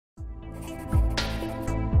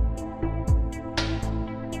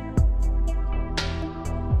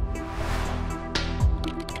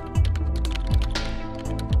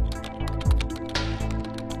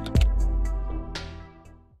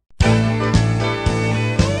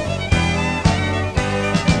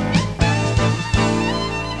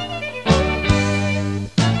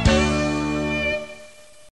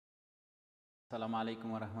السلام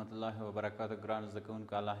علیکم ورحمت الله وبرکاته. ګرانو زده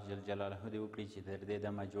کوونکو، الله جل جلاله دې وکړي چې تر دې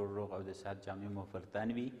دمه جوړ روغ او د صحت جامع مو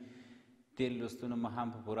فرتن وي. تېر لوستونه مو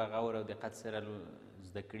هم په پوره غور او دقت سره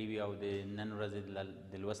زده کړي وي او د نن ورځې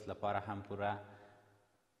د لوست لپاره هم پوره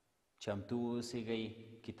چمتو واوسئ.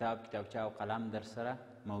 کتابچه او قلم در سره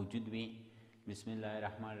موجود وي. بسم الله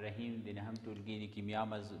الرحمن الرحیم. د نهم ټولګي دکیمیا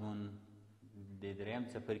مضمون د دریم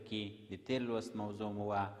څپرکي د تېر لوست موضوع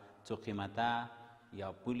مو وه څو قیمته یا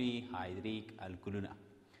پولي هایدریک الکولونه.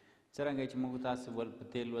 څرنګه چې موږ تاسو په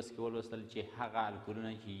تېر لوست کې ولوستل چې هغه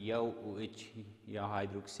الکولونه چې یو او اچ یا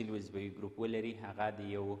هایدروکسیل وظیفوي ګروپ ولري هغه د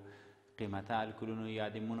یو قیمته الکولونو یا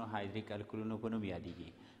د مونو هایدریک الکولونو په نوم یادیږي،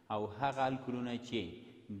 او هغه الکولونه چې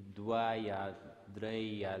دوه یا درې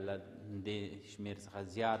یا له دې شمېر څخه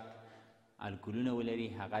زیات الکولونه ولري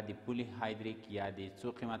هغه د پولي هایدریک یا د څو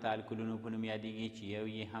قیمته الکولونو په نوم یادیږي، چې یو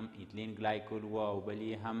یې هم ایتلین ګلایکول و او بل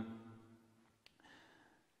یې هم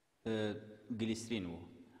ګلیسرین و.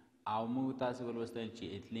 او موږ تاسو ولوستل چې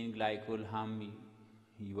ایتلین ګلایکول هم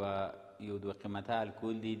یو دوه قیمته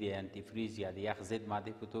الکول دی د انتیفریز یا د یخ ضد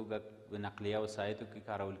مادې په توګه نقلیه وسایطو کې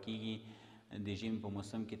کارول کیږي د ژمي په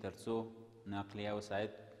موسم کې تر څو نقلیه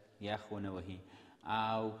وسایط یخ ونه وهي،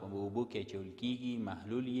 او په اوبو کې اچول کیږي.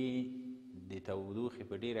 محلول یې د تودوخې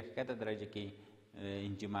په ډېره ښکته درجه کې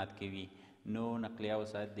انجماد کوي، نو نقلیه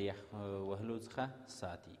وسایط د یخ وهلو څخه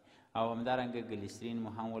ساتي. او همدارنګه ګلیسرین مو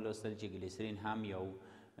هم ولوستل چې ګلیسرین هم یو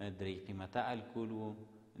درې قیمته الکول و.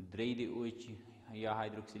 درې د اوچ یا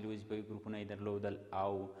هایدروکسیل وظیفوي ګروپونه یې درلودل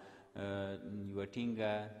او یوه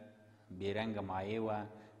ټینګه بېرنګه مایع وه،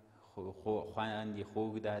 خوند یې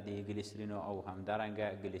خوږ ده د ګلیسرینو. او همدارنګه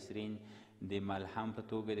ګلیسرین د ملهم په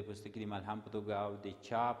توګه د پوستکي د ملهم په توګه او د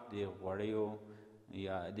چاپ د غوړیو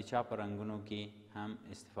یا د چاپ په رنګونو کې هم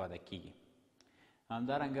استفاده کیږي.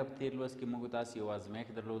 همدارنګه په تېر لوست کې موږ تاسو یو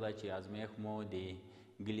ازمایښت درلوده چې ازمایښت مو د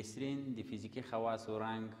ګلیسرین د فزیکي خواصو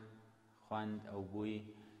رنګ، خوند او بوی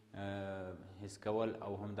حس کول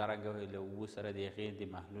او همدارنګه له اوبو سره د هغې د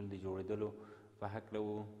محلول د جوړېدلو په هکله و.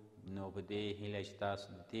 نو په دې هیله چې تاسو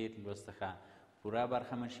د تېر لوست څخه پوره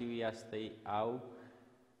برخمن شوي یاستئ او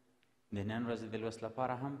د نن ورځې د لوست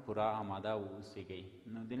لپاره هم پوره آماده واوسئ.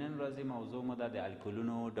 نو د نن ورځې موضوع مو ده د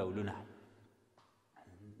الکولونو ډولونه.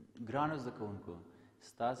 ګرانو زده کوونکو،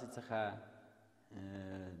 ستاسې څخه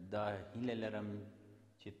دا هیله لرم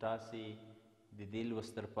چې تاسې د دې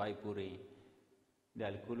لوست تر پای پورې د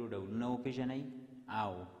الکولو ډولونه وپېژنئ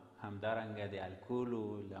او همدارنګه د الکولو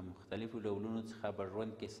له مختلفو ډولونو څخه په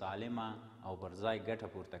ژوند کې سالمه او پر ځای ګټه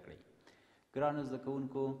پورته کړئ. ګرانو زده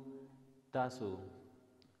کوونکو، تاسو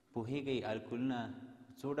پوهیږئ الکولونه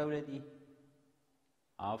څو ډوله دي؟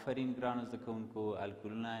 آفرین ګرانو زده کوونکو،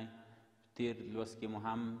 الکولونه تېر لوست کې مو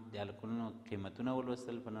هم د الکولونو قیمتونه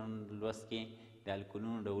ولوستل. په نن لوست کې د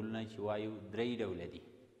الکولونو ډولونه چې وایو درې ډوله دي.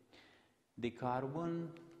 د کاربن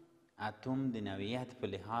اتوم د نوعیت په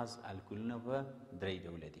لحاظ الکولونه په درې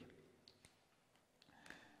ډوله دي.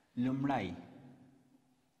 لومړی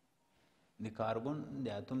د کاربن د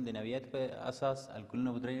اتوم د نوعیت په اساس الکولونه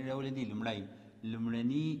په درې ډوله دي.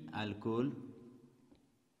 لومړني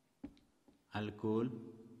الکول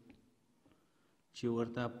چې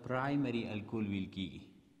ورته پرایمري الکول ویل کیږي.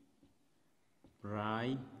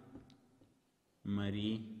 پرایمري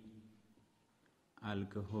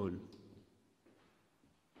الکهول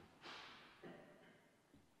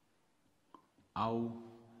او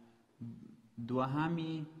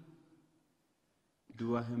دوهمي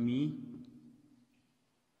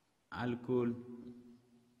الکول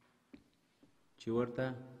چې ورته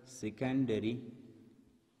سیکنډري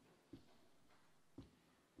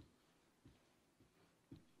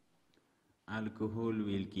الکهول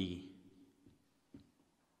ویل کیږي.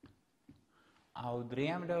 او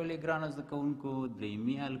دریم ډول یې ګرانو زده کوونکو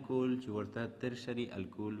دریمي الکول چې ورته ترشري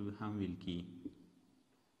الکول هم ویل کیږي.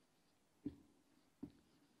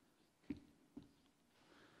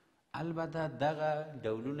 البته دغه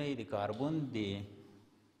ډولونه یې د کاربن د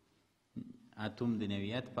اتوم د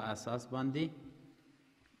نوعیت په اساس باندې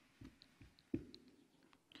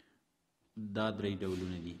دا درې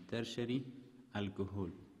ډولونه دي. ترشري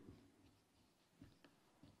الکهول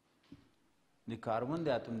د کاربن د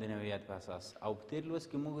اتوم د نوعیت په اساس. او په تېر لوست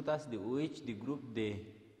کې موږ تاسو د او ایچ د ګروپ د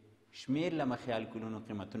شمېر له مخې الکولونو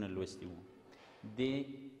قیمتونه لوستي وو.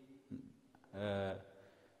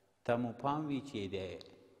 ته مو پام وي چې د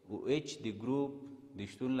او ایچ د ګروپ د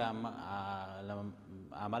شتون له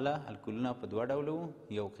امله الکولونه په دوه ډوله وو،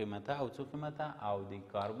 یو قیمته او څو قیمته. او د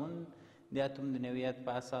کاربن د اتوم د نوعیت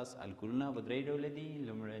په اساس الکولونه په درې ډوله دي.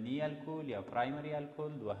 لومړني الکول یا پرایمري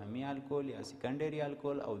الکول، دوهمي الکول یا سیکنډري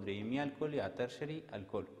الکول او دریمي الکول یا ترشري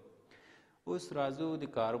الکول. اوس راځو د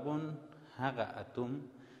کاربن هغه اتوم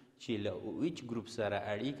چې له او ایچ ګروپ سره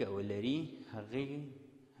اړیکه ولري هغې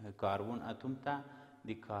کاربن اتوم ته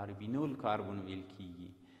د کاربینول کاربن ویل کیږي.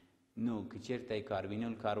 نو که چېرته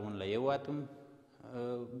کاربینول کاربن له یو اتوم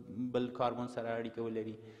بل کاربن سره اړیکه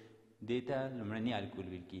ولري دې ته لومړني الکول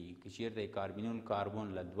ویل کیږي. که چېرته کاربینول کاربن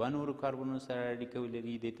له دوه نورو کاربنونو سره اړیکه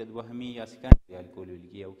ولري دې ته دوهمي یا سکنډري الکول ویل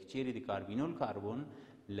کیږي. او که چېرې د کاربینول کاربن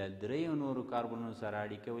له دریو نورو کاربنونو سره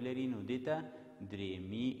اړیکه ولري نو دې ته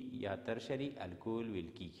درېیمي یا ترشري الکول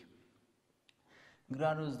ویل کیږي.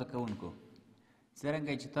 ګرانو زده کوونکو،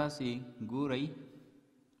 څرنګه چې تاسې ګورئ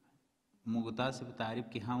موږ تاسې په تعریف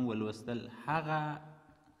کې هم ولوستل هغه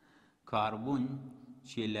کاربن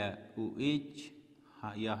چې له او ایچ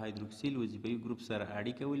یا هایدروکسیل وظیفوي ګروپ سره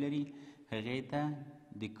اړیکه ولري هغې ته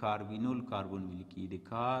د کاربینول کاربن ویل کیږي. د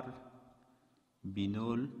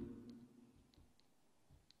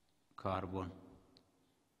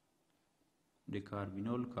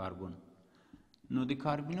کاربینول کاربن نو د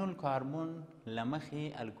کاربینول کاربن له مخې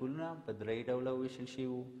الکولونه په درې ډوله ویشل شوي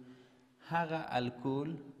وو. هغه الکول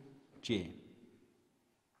چې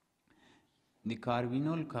د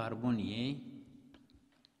کاربینول کاربن یې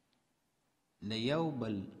له یو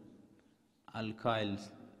بل الکایل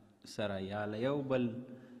سره یا له یو بل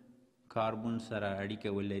کاربن سره اړیکه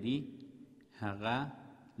ولري هغه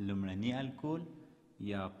لومړني الکول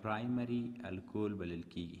یا پرایمري الکول بلل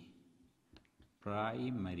کیږي.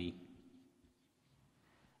 پرایمري.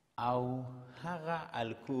 او هغه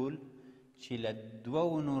الکول چې له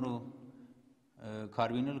دوو نورو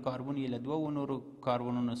کاربینول کاربن یې له دوو نورو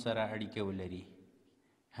کاربنونو سره اړیکه ولري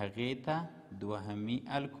هغې ته دوهمي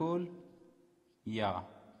الکول یا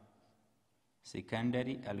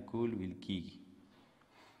سکنډري الکول ویل کیږي.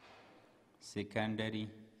 سکنډري.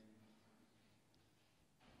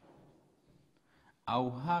 او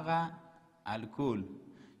هغه الکول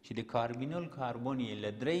چې د کاربینول کاربن یې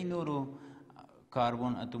له درې نورو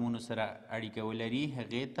کاربن اتومونو سره اړیکه ولري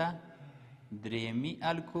هغې ته درېیمي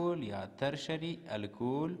الکول یا ترشري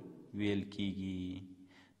الکول ویل کیږي.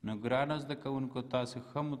 نو ګرانو زده کوونکو تاسو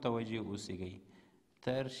ښه متوجه اوسئ.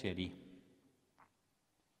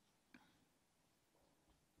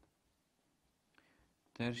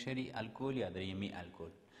 ترشري الکول یا درېیمي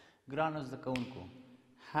الکول. ګرانو زده کوونکو،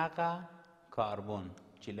 هغه کاربن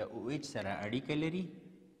چې له او ایچ سره اړیکه لري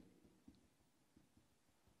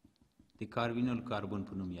د کاربینول کاربن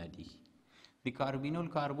په نوم یادیږي. د کاربینول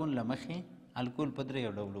کاربن له مخې الکول په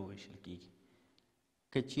دریو ډولو ویشل کیږي.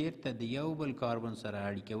 که چیرته د یو بل کاربن سره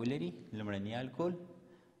اړیکه ولري لومړني الکول.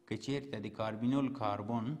 که چیرته د کاربینول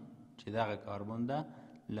کاربن چې دغه کاربن ده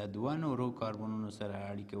له دوه نورو کاربنونو سره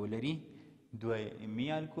اړیکه ولري دویمي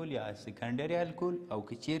الکول یا سکنډري الکول. او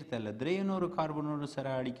که چیرته له دریو نورو کاربنونو سره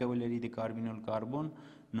اړیکه ولري د کاربینول کاربن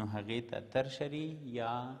نو هغې ته ترشري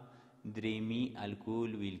یا درېیمي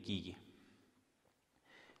الکول ویل کیږي.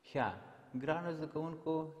 ښه ګرانو زده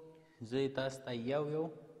کوونکو، زه تاسو ته یو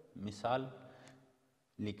مثال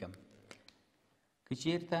لیکم. که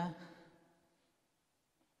چیرته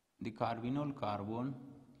د کاربینول کاربن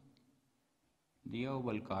د یو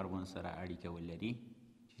بل کاربن سره اړیکه ولري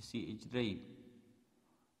چې CH3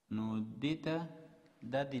 نو دې ته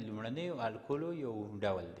دا د لومړنیو الکولو یو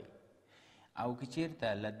ډول دی. او که چیرته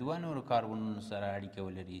له دوه نورو کاربنونو سره اړیکه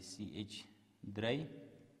ولري CH3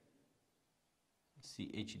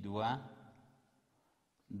 CH2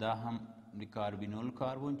 دا هم د کاربینول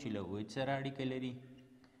کاربن چې له OH سره اړیکه لري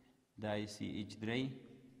دا CH3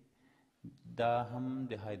 دا هم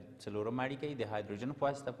د څلورم اړیکه د هایدروجن په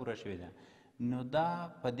واسطه پوره شوې ده. نو دا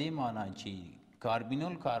په دې معنا چې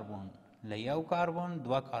کاربینول کاربن له یو کاربن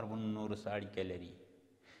دوه کاربن نورو سره اړیکه لري.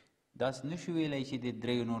 داسې نشو ویلی چې د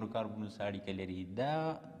دریو نورو کاربنونو سره اړیکه لري. دا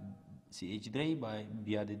CH3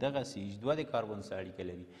 بیا د دغه CH2 د کاربن سره اړیکه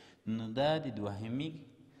لري. نو دا د دوهمي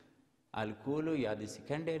الکولو یا د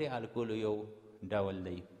سکنډري الکولو یو ډول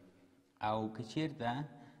دی. او که چیرته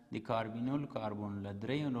د کاربینول کاربن له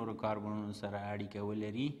دریو نورو کاربنونو سره اړیکه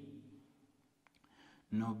ولري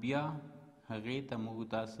نو بیا هغې ته موږ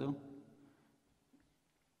تاسو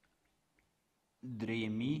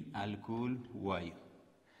درېیمي الکول وایو.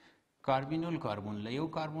 کاربینول کاربن له یو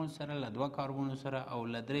کاربن سره له دوه کاربنو سره او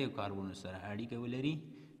له دریو کاربنو سره اړیکه ولري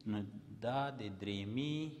نو دا د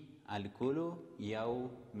درېیمي الکولو یو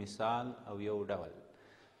مثال او یو ډول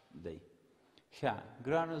دی. ښه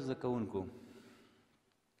ګرانو زده کوونکو،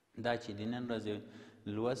 دا چې د نن ورځې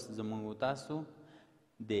لوست زموږ تاسو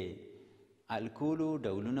د الکولو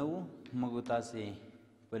ډولونه وو. موږ تاسې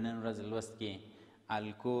په نن ورځ لوست کې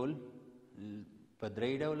الکول په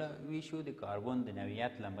درې ډوله ویشو. د کاربن د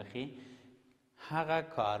نوعیت له مخې هغه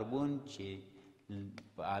کاربن چې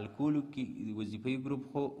په الکولو کې وظیفوي ګروپ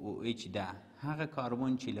خو OH ده، هغه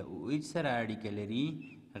کاربن چې له OH سره اړیکه لري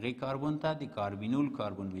هغې کاربن ته د کاربینول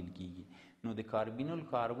کاربن ویل کیږي. نو د کاربینول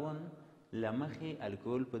کاربن له مخې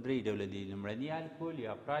الکول په درې ډوله دي. لومړني الکول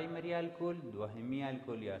یا پرایمري الکول، دوهمي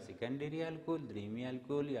الکول یا سیکنډري الکول، درېیمي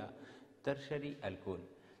الکول یا ترشري الکول.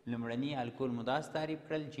 لومړني الکول مو داسې تعریف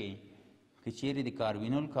کړل چې که چیرې د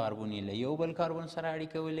کاربینول کاربن یې له یو بل کاربن سره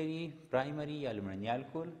اړیکه ولري، پرایمري یا لومړني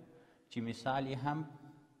الکول، چې مثال یې هم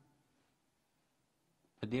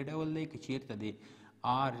په دې ډول دی که چیرته د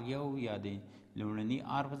آر یو یا د لومړني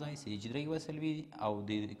آر په ځای CH3 وصل وي او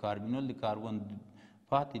د کاربینول د کاربن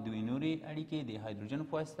پاتې دوی نورې اړیکې د هایدروجن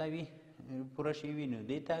په واسطه وي پوره شوي وي، نو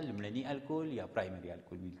دې ته لومړني الکول یا پرایمري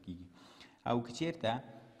الکول ویل کیږي. او که چیرته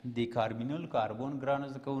د کاربینول کاربن ګرانو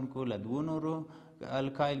زده کوونکو له دوو نورو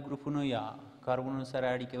الکایل ګروپونو یا کاربنونو سره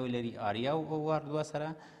اړیکه ولري، آر یو او آر دوه سره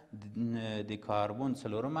د کاربن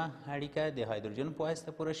څلورمه اړیکه د هایدروجن په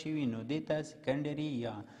واسطه پوره شوي، نو دې ته سیکنډري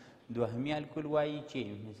یا دوهمي الکول وایي، چې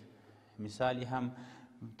مثال هم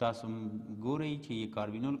تاسو ګورئ چې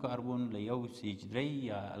کاربینول کاربن له یو CH3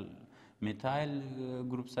 یا میتایل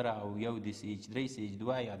ګروپ سره او یو د CH3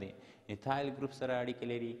 CH2 یا د ایتایل ګروپ سره اړیکه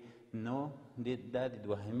لري، نو دا د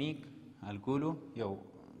دوهمي الکولو یو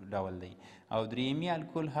ډول دی. او درېیمي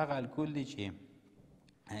الکول هغه الکول دی چې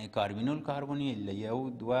کاربینول کاربن یې له یو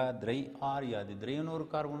دوه درې آر یا د درېیو نورو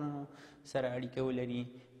کاربنونو سره اړیکه ولري.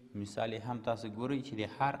 مثال هم تاسو ګورئ چې د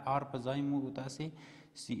هر آر په ځای مو تاسې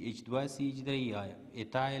CH2 CH3 یا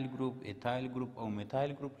ایتایل ګروپ او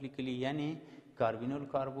میتایل ګروپ لیکلي، یعنی کاربینول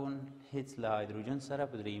کاربن هیڅ له هایدروجن سره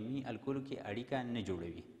په درېیمي الکولو کې اړیکه نه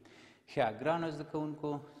جوړوي. ښه ګرانو زده کوونکو،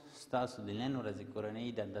 ستاسو د نن ورځې کورنۍ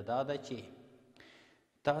دنده دا ده چې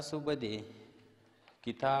تاسو به د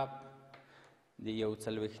کتاب د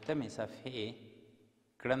 40مې صفحې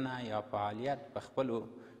کړنه یا فعالیت په خپلو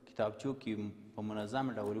کتابچو کې په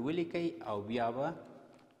منظم ډول ولیکئ او بیا به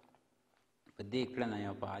په دې کړنه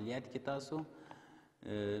یا فعالیت کې تاسو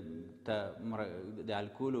ته د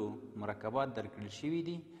الکولو مرکبات درکړل شوي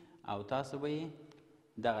دي او تاسو به یې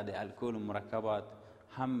دغه د الکولو مرکبات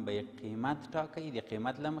هم به قیمت ټاکئ، د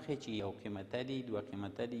قیمت له مخې چې یو قیمته دي، دوه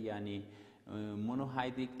قیمته دي، یعنی مونو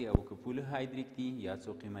هایدریک دی او که پولو هایدریک دي یا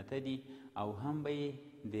څو قیمته دي، او هم به یې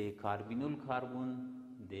د کاربینول کاربن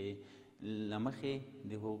د له مخې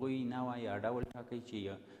د هغوی نوع یا ډول ټاکئ چې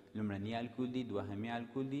لومړني الکول دي، دوهمي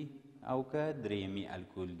الکول دي او که درېیمي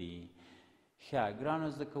الکول دي. ښه ګرانو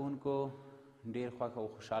زده کوونکو، ډېر خوښه او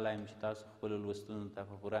خوشحاله یم چې تاسو خپلو لوستونو ته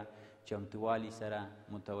په پوره چمتووالي سره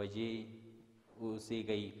متوجه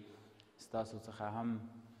اوسیږئ. ستاسو څخه هم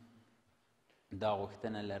دا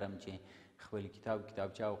غوښتنه لرم چې خپل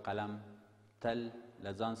کتابچه او قلم تل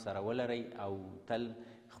له ځان سره ولرئ او تل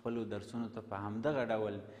خپلو درسونو ته په همدغه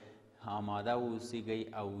ډول آماده واوسیږئ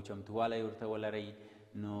او چمتووالی ورته ولرئ.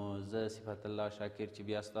 نو زه صفت الله شاکر چې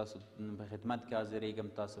بیا ستاسو په خدمت کې حاضرېږم،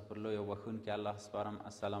 تاسو پر لوی او بخښونکي الله سپارم.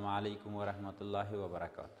 السلام علیکم ورحمة الله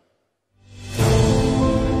وبرکاته.